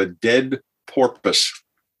picture of a dead porpoise,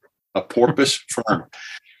 a porpoise firm.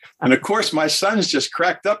 And of course, my sons just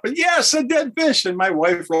cracked up and yes, a dead fish. And my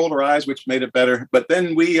wife rolled her eyes, which made it better. But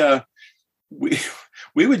then we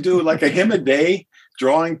would do like a hymn a day,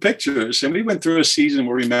 drawing pictures. And we went through a season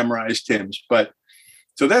where we memorized hymns. But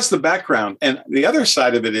so that's the background. And the other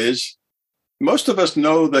side of it is most of us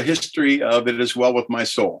know the history of It Is Well With My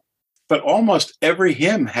Soul. But almost every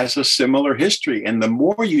hymn has a similar history. And the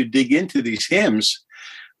more you dig into these hymns,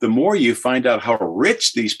 the more you find out how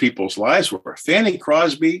rich these people's lives were. Fanny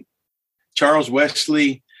Crosby, Charles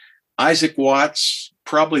Wesley, Isaac Watts,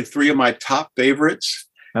 probably 3 of my top favorites.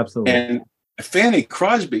 Absolutely. And Fanny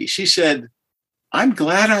Crosby, she said, I'm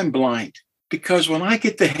glad I'm blind, because when I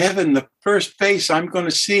get to heaven, the first face I'm going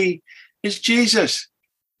to see is Jesus.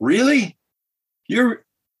 Really?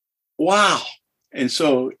 Wow. And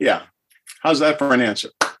so, yeah. How's that for an answer?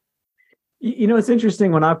 You know, it's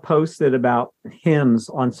interesting when I've posted about hymns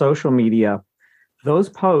on social media, those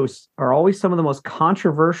posts are always some of the most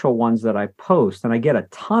controversial ones that I post. And I get a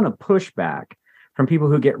ton of pushback from people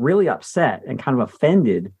who get really upset and kind of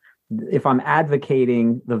offended if I'm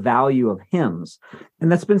advocating the value of hymns.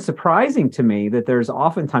 And that's been surprising to me that there's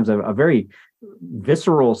oftentimes a very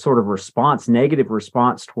visceral sort of response, negative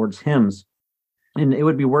response towards hymns. And it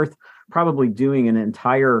would be worth probably doing an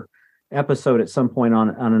entire episode at some point on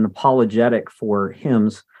an apologetic for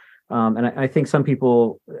hymns. And I think some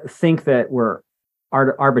people think that we're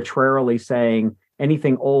arbitrarily saying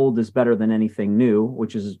anything old is better than anything new,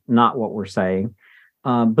 which is not what we're saying.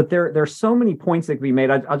 But there are so many points that can be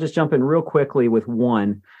made. I'll just jump in real quickly with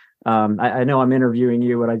one. I know I'm interviewing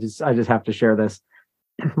you, but I just have to share this.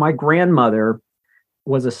 My grandmother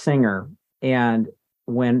was a singer, and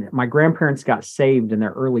when my grandparents got saved in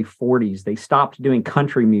their early 40s, they stopped doing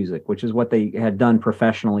country music, which is what they had done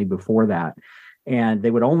professionally before that. And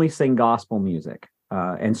they would only sing gospel music.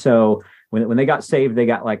 And so when they got saved, they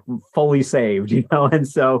got like fully saved, you know, and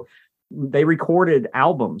so they recorded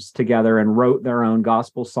albums together and wrote their own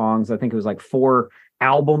gospel songs. I think it was like 4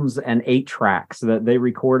 albums and 8 tracks that they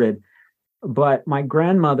recorded. But my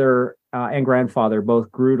grandmother and grandfather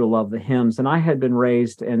both grew to love the hymns. And I had been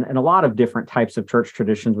raised in a lot of different types of church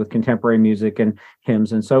traditions with contemporary music and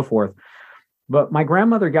hymns and so forth. But my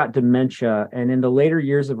grandmother got dementia, and in the later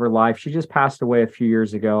years of her life, she just passed away a few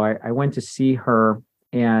years ago. I went to see her,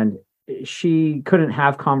 and she couldn't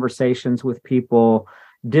have conversations with people,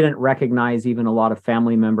 didn't recognize even a lot of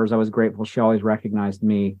family members. I was grateful she always recognized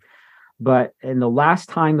me. But in the last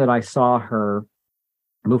time that I saw her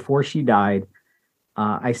before she died,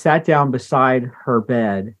 I sat down beside her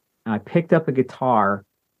bed, and I picked up a guitar,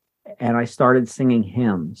 and I started singing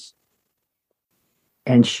hymns.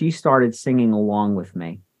 And she started singing along with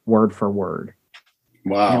me, word for word.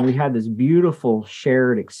 Wow. And we had this beautiful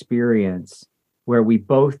shared experience where we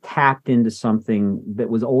both tapped into something that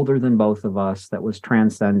was older than both of us, that was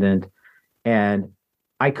transcendent. And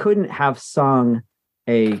I couldn't have sung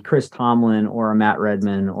a Chris Tomlin or a Matt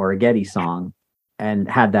Redman or a Getty song and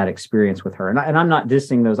had that experience with her. And I'm not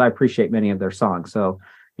dissing those. I appreciate many of their songs. So,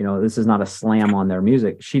 this is not a slam on their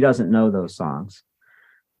music. She doesn't know those songs,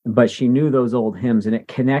 but she knew those old hymns, and it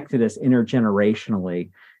connected us intergenerationally.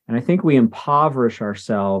 And I think we impoverish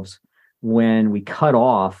ourselves when we cut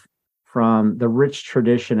off from the rich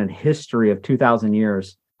tradition and history of 2,000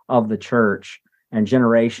 years of the church and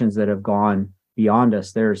generations that have gone beyond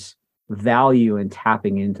us. There's value in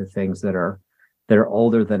tapping into things that are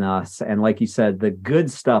older than us. And like you said, the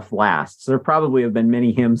good stuff lasts. There probably have been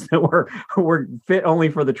many hymns that were fit only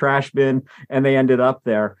for the trash bin, and they ended up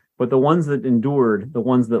there. But the ones that endured, the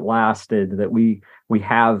ones that lasted, that we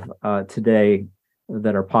have today,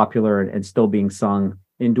 that are popular and still being sung,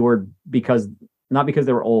 endured not because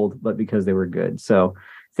they were old, but because they were good. So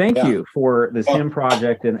thank you for this hymn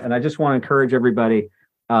project. And I just want to encourage everybody,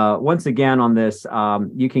 once again on this,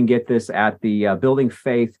 you can get this at the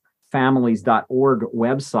buildingfaithfamilies.org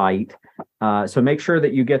website. So make sure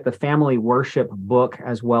that you get the family worship book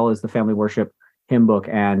as well as the family worship hymn book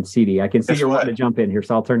and CD. I can see you're wanting to jump in here,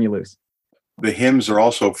 so I'll turn you loose. The hymns are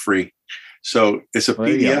also free. So it's a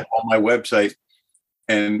PDF on my website.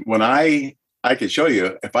 And when I can show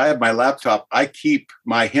you, if I have my laptop, I keep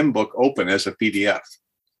my hymn book open as a PDF.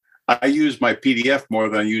 I use my PDF more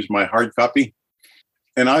than I use my hard copy.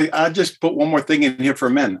 And I just put one more thing in here for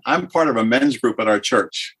men. I'm part of a men's group at our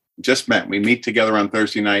church, just men. We meet together on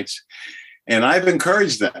Thursday nights, and I've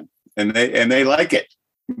encouraged them, and they like it.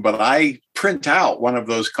 But I print out one of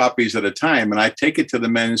those copies at a time, and I take it to the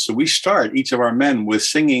men. So we start each of our men with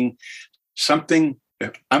singing something,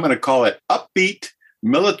 I'm going to call it upbeat,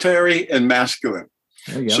 military, and masculine.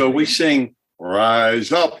 So we sing,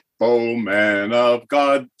 "Rise up, O man of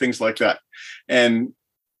God," things like that. And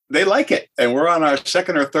they like it. And we're on our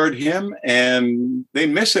second or third hymn, and they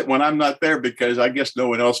miss it when I'm not there because I guess no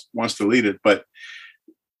one else wants to lead it. But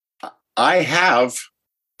I have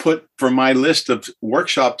put for my list of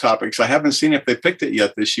workshop topics, I haven't seen if they picked it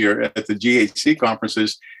yet this year at the GHC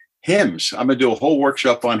conferences, hymns. I'm going to do a whole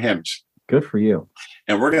workshop on hymns. Good for you.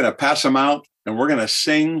 And we're going to pass them out, and we're going to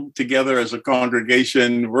sing together as a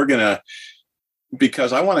congregation.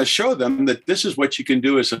 Because I want to show them that this is what you can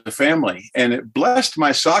do as a family. And it blessed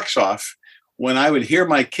my socks off when I would hear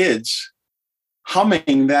my kids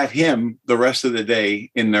humming that hymn the rest of the day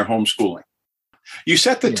in their homeschooling. You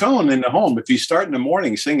set the tone in the home. If you start in the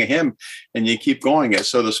morning, sing a hymn, and you keep going it.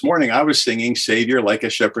 So this morning I was singing "Savior, Like a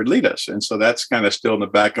Shepherd Lead Us." And so that's kind of still in the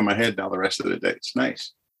back of my head now the rest of the day. It's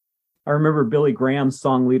nice. I remember Billy Graham's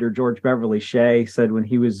song leader, George Beverly Shea, said when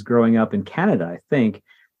he was growing up in Canada, I think,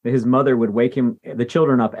 that his mother would wake the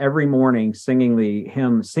children up every morning singing the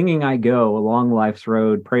hymn, "Singing I Go Along Life's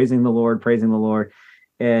Road, praising the Lord, praising the Lord."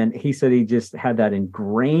 And he said he just had that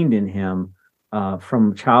ingrained in him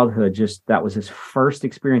from childhood. Just that was his first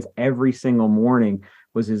experience thery single morning,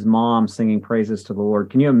 was his mom singing praises to the Lord.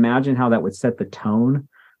 Can you imagine how that would set the tone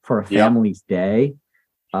for a family's day?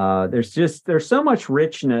 There's so much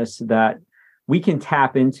richness that we can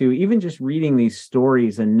tap into, even just reading these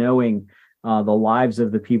stories and knowing the lives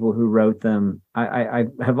of the people who wrote them. I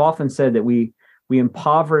have often said that we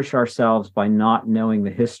impoverish ourselves by not knowing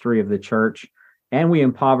the history of the church, and we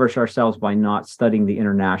impoverish ourselves by not studying the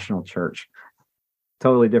international church.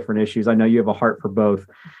 Totally different issues. I know you have a heart for both.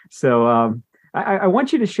 So I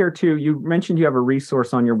want you to share too. You mentioned you have a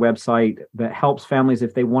resource on your website that helps families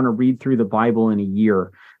if they want to read through the Bible in a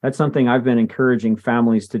year. That's something I've been encouraging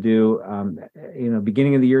families to do.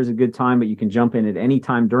 Beginning of the year is a good time, but you can jump in at any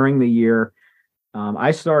time during the year. I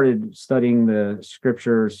started studying the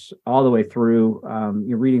scriptures all the way through.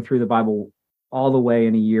 You're reading through the Bible all the way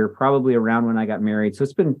in a year, probably around when I got married. So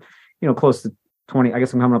it's been, close to 20. I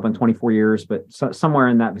guess I'm coming up on 24 years, but somewhere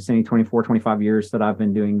in that vicinity, 24, 25 years that I've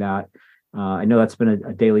been doing that. I know that's been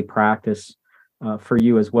a daily practice for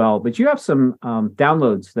you as well. But you have some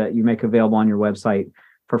downloads that you make available on your website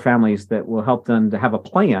for families that will help them to have a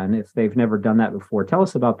plan if they've never done that before. Tell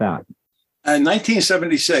us about that. In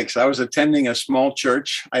 1976, I was attending a small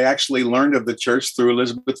church. I actually learned of the church through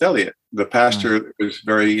Elizabeth Elliot. The pastor was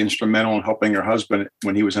very instrumental in helping her husband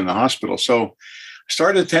when he was in the hospital. So I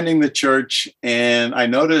started attending the church, and I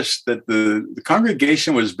noticed that the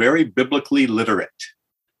congregation was very biblically literate,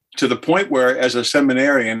 to the point where, as a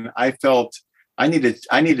seminarian, I felt I needed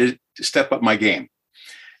to step up my game.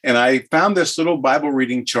 And I found this little Bible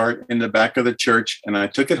reading chart in the back of the church, and I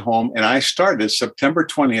took it home, and I started September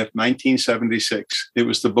 20th, 1976. It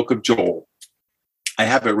was the book of Joel. I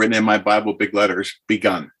have it written in my Bible, big letters,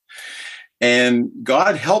 begun. And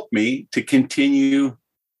God helped me to continue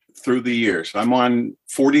through the years. I'm on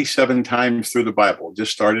 47 times through the Bible,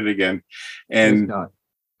 just started again. And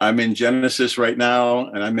I'm in Genesis right now,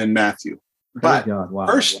 and I'm in Matthew. But wow.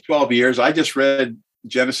 First 12 years, I just read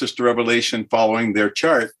Genesis to Revelation following their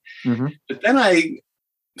chart. Mm-hmm. But then I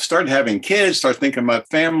started having kids, started thinking about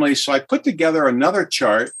family. So I put together another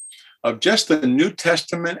chart of just the New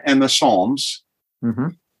Testament and the Psalms. Mm-hmm.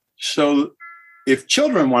 So if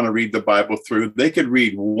children want to read the Bible through, they could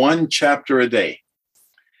read one chapter a day,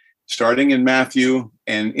 starting in Matthew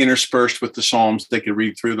and interspersed with the Psalms. They could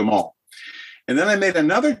read through them all. And then I made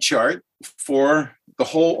another chart for the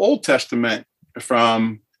whole Old Testament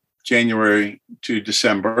from January to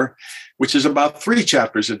December, which is about 3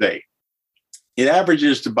 chapters a day. It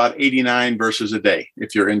averages to about 89 verses a day,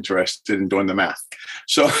 if you're interested in doing the math.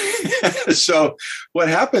 So, so what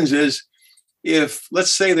happens is, if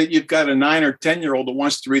let's say that you've got a 9 or 10-year-old that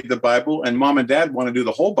wants to read the Bible, and mom and dad want to do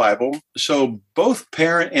the whole Bible, so both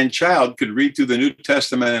parent and child could read through the New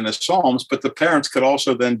Testament and the Psalms, but the parents could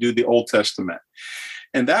also then do the Old Testament.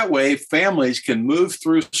 And that way, families can move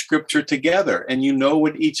through Scripture together, and you know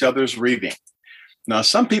what each other's reading. Now,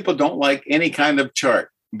 some people don't like any kind of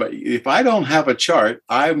chart, but if I don't have a chart,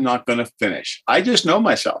 I'm not going to finish. I just know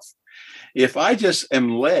myself. If I just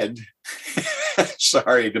am led,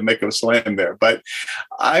 sorry to make a slam there, but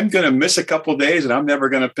I'm going to miss a couple of days, and I'm never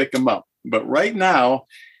going to pick them up. But right now,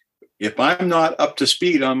 if I'm not up to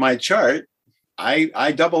speed on my chart,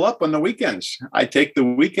 I double up on the weekends. I take the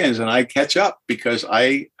weekends and I catch up, because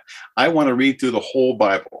I want to read through the whole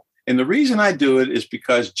Bible. And the reason I do it is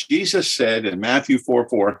because Jesus said in Matthew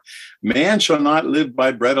 4:4, man shall not live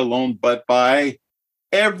by bread alone, but by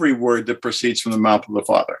every word that proceeds from the mouth of the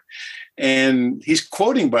Father. And he's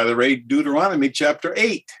quoting, by the way, Deuteronomy chapter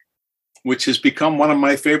 8, which has become one of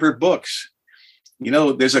my favorite books. You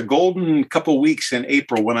know, there's a golden couple weeks in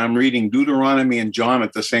April when I'm reading Deuteronomy and John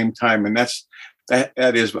at the same time. And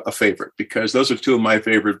that is a favorite, because those are 2 of my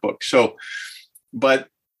favorite books. So, but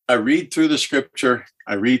I read through the Scripture.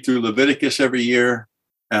 I read through Leviticus every year.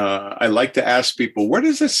 I like to ask people, where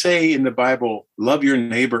does it say in the Bible, love your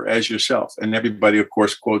neighbor as yourself? And everybody, of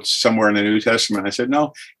course, quotes somewhere in the New Testament. I said,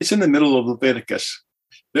 no, it's in the middle of Leviticus.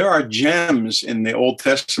 There are gems in the Old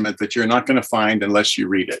Testament that you're not going to find unless you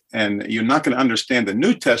read it. And you're not going to understand the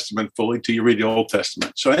New Testament fully till you read the Old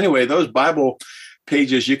Testament. So anyway, those Bible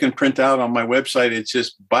pages you can print out on my website. It's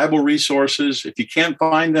just Bible resources. If you can't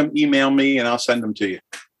find them, email me and I'll send them to you.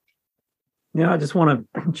 Yeah, I just want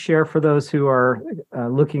to share for those who are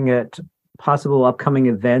looking at possible upcoming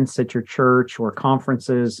events at your church or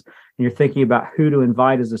conferences, and you're thinking about who to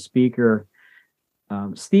invite as a speaker.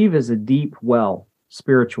 Steve is a deep well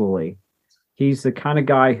spiritually. He's the kind of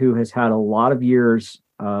guy who has had a lot of years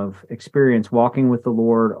of experience walking with the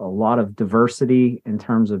Lord, a lot of diversity in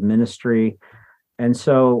terms of ministry. And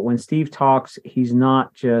so when Steve talks, he's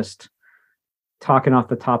not just talking off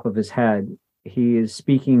the top of his head. He is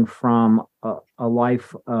speaking from a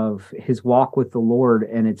life of his walk with the Lord,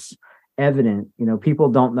 and it's evident. You know,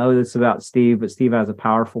 people don't know this about Steve, but Steve has a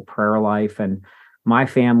powerful prayer life, and my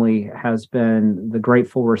family has been the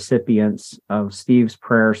grateful recipients of Steve's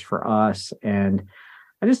prayers for us. And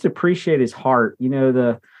I just appreciate his heart. You know,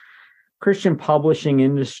 the Christian publishing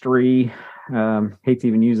industry, hate to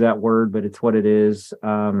even use that word, but it's what it is.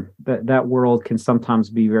 That world can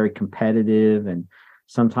sometimes be very competitive and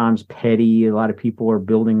sometimes petty. A lot of people are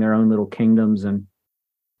building their own little kingdoms. And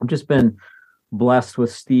I've just been blessed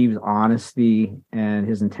with Steve's honesty and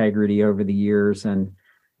his integrity over the years and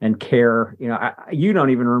care. You know, you don't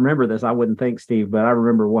even remember this, I wouldn't think, Steve, but I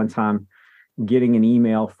remember one time getting an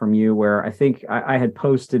email from you where I think I had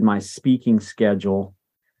posted my speaking schedule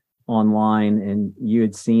online, and you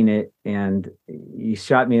had seen it, and you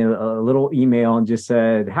shot me a little email and just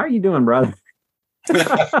said, "How are you doing, brother?"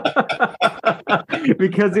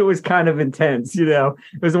 Because it was kind of intense. You know,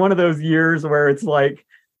 it was one of those years where it's like,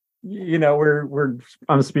 you know,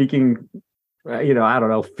 I'm speaking, you know, I don't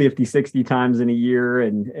know, 50, 60 times in a year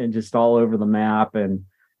and just all over the map. And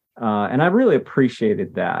And I really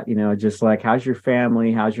appreciated that, just like, how's your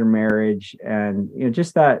family? How's your marriage? And,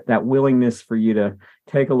 just that willingness for you to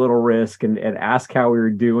take a little risk and ask how we were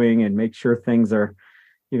doing and make sure things are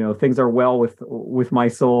well with my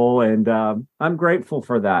soul. And I'm grateful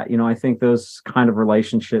for that. I think those kind of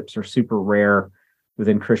relationships are super rare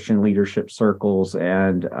within Christian leadership circles.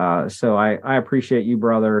 And so I appreciate you,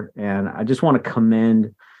 brother. And I just want to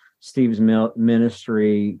commend Steve's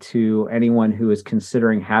ministry to anyone who is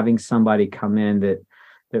considering having somebody come in that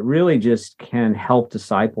really just can help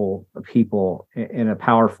disciple people in a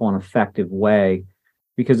powerful and effective way,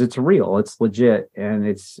 because it's real, it's legit, and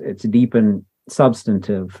it's deep and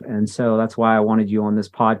substantive. And so that's why I wanted you on this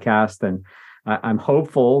podcast. And I'm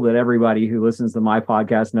hopeful that everybody who listens to my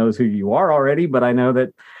podcast knows who you are already, but I know that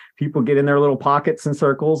people get in their little pockets and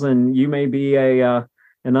circles, and you may be an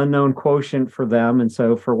unknown quotient for them. And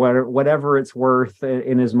so for whatever it's worth,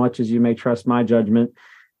 in as much as you may trust my judgment,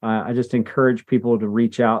 I just encourage people to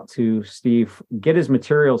reach out to Steve, get his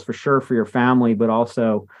materials for sure for your family, but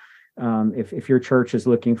also if your church is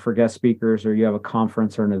looking for guest speakers, or you have a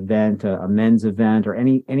conference or an event, a men's event, or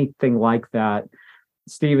anything like that,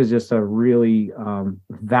 Steve is just a really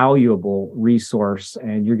valuable resource,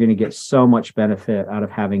 and you're going to get so much benefit out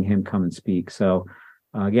of having him come and speak. So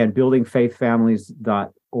again,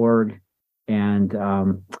 buildingfaithfamilies.org. And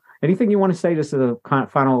anything you want to say, just as a kind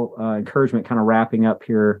of final encouragement, kind of wrapping up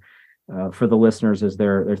here for the listeners as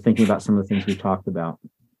they're thinking about some of the things we talked about?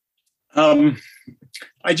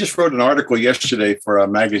 I just wrote an article yesterday for a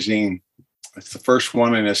magazine. It's the first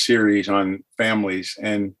one in a series on families.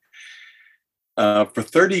 And for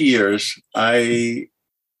 30 years, I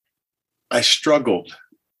struggled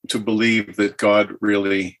to believe that God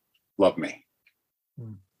really loved me.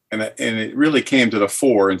 And it really came to the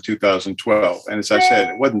fore in 2012. And as I said,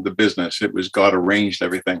 it wasn't the business. It was God arranged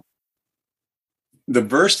everything. The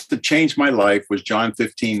verse that changed my life was John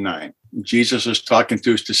 15:9. Jesus was talking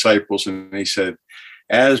to his disciples, and he said,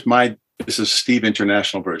 this is Steve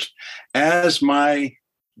International version, as my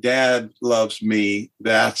dad loves me,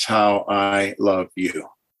 that's how I love you.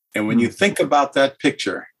 And when you think about that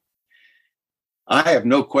picture, I have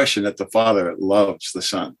no question that the Father loves the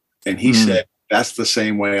Son. And he said, that's the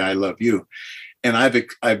same way I love you. And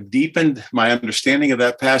I've deepened my understanding of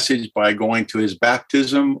that passage by going to his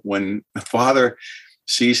baptism. When the Father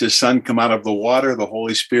sees his Son come out of the water, the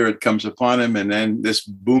Holy Spirit comes upon him, and then this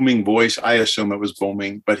booming voice, I assume it was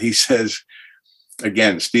booming, but he says,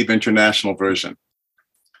 again, Steve International version,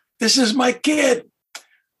 this is my kid.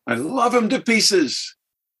 I love him to pieces.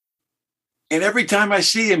 And every time I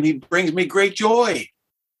see him, he brings me great joy.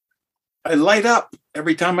 I light up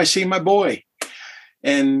every time I see my boy.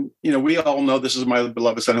 And, we all know this is my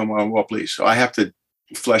beloved Son whom I am well pleased. So I have to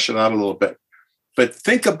flesh it out a little bit. But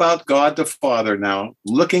think about God the Father now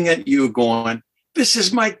looking at you going, this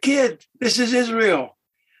is my kid. This is Israel.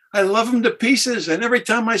 I love him to pieces. And every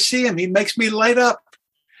time I see him, he makes me light up.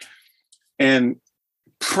 And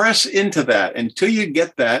press into that. Until you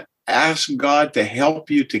get that, ask God to help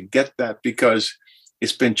you to get that, because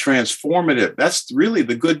it's been transformative. That's really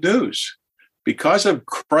the good news. Because of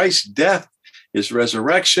Christ's death, his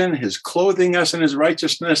resurrection, his clothing us in his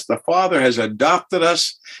righteousness, the Father has adopted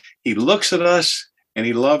us. He looks at us and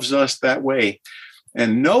he loves us that way.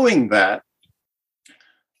 And knowing that,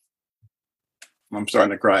 I'm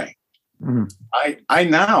starting to cry. I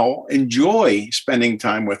now enjoy spending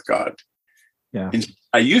time with God. Yeah. And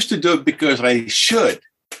I used to do it because I should.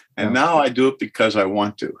 And now I do it because I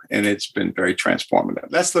want to. And it's been very transformative.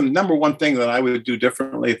 That's the number one thing that I would do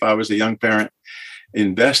differently if I was a young parent.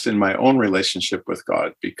 Invest in my own relationship with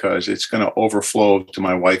God, because it's going to overflow to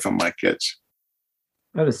my wife and my kids.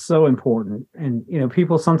 That is so important. And,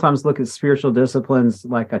 people sometimes look at spiritual disciplines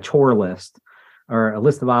like a chore list or a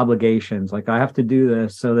list of obligations. Like, I have to do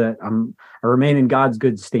this so that I remain in God's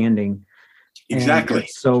good standing. Exactly. And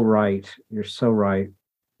you're so right. You're so right.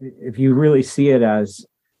 If you really see it as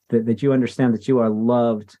that you understand that you are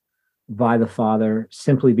loved by the Father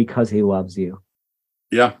simply because he loves you.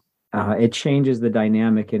 Yeah. It changes the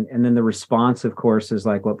dynamic. And then the response, of course, is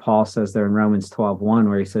like what Paul says there in Romans 12:1,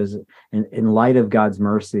 where he says, in light of God's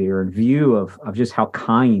mercy, or in view of just how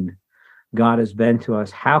kind God has been to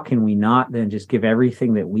us, how can we not then just give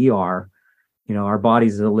everything that we are, our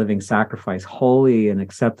bodies as a living sacrifice, holy and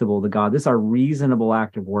acceptable to God? This is our reasonable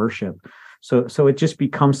act of worship. So it just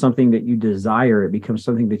becomes something that you desire. It becomes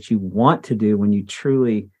something that you want to do when you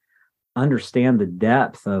truly understand the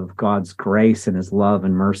depth of God's grace and his love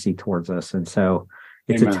and mercy towards us. And so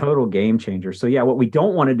it's Amen. A total game changer. So yeah, what we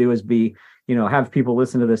don't want to do is have people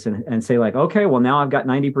listen to this and say like, okay, well, now I've got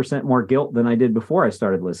 90% more guilt than I did before I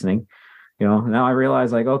started listening. Now I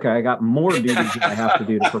realize, like, okay, I got more duties that I have to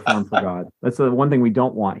do to perform for God. That's the one thing we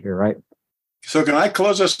don't want here, right? So can I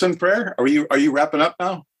close us in prayer? Are you wrapping up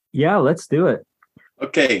now? Yeah, let's do it.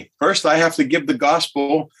 Okay. First, I have to give the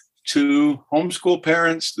gospel to homeschool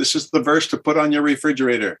parents. This is the verse to put on your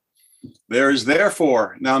refrigerator. There is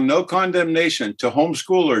therefore now no condemnation to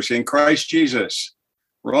homeschoolers in Christ Jesus.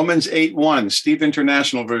 Romans 8:1, Steve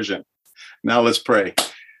International Version. Now let's pray.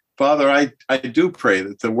 Father, I do pray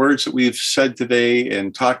that the words that we've said today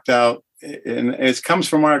and talked out, and it comes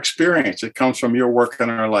from our experience. It comes from your work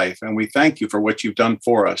in our life. And we thank you for what you've done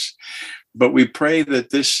for us. But we pray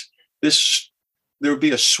that there would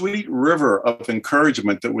be a sweet river of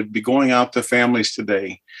encouragement that would be going out to families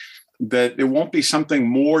today, that it won't be something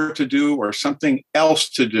more to do or something else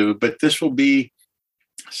to do, but this will be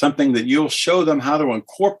something that you'll show them how to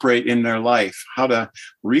incorporate in their life, how to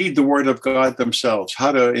read the Word of God themselves,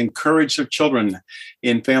 how to encourage their children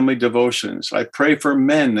in family devotions. I pray for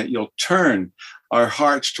men that you'll turn our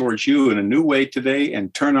hearts towards you in a new way today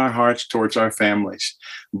and turn our hearts towards our families.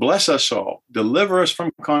 Bless us all, deliver us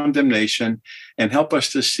from condemnation, and help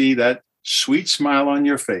us to see that sweet smile on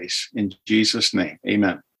your face. In Jesus' name,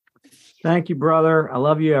 amen. Thank you, brother. I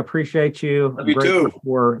love you. I appreciate you. Love you too.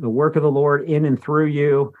 For the work of the Lord in and through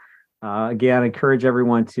you. Again, I encourage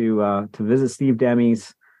everyone to visit Steve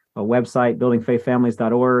Demme's website,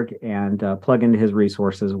 buildingfaithfamilies.org, and plug into his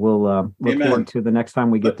resources. We'll look forward to the next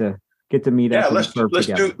time we get to meet up. Yeah,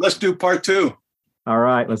 let's do part 2. All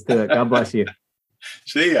right, let's do it. God bless you.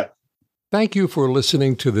 See ya. Thank you for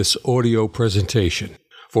listening to this audio presentation.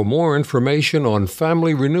 For more information on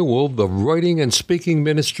Family Renewal, the writing and speaking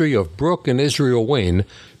ministry of Brooke and Israel Wayne,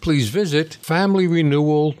 please visit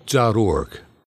familyrenewal.org.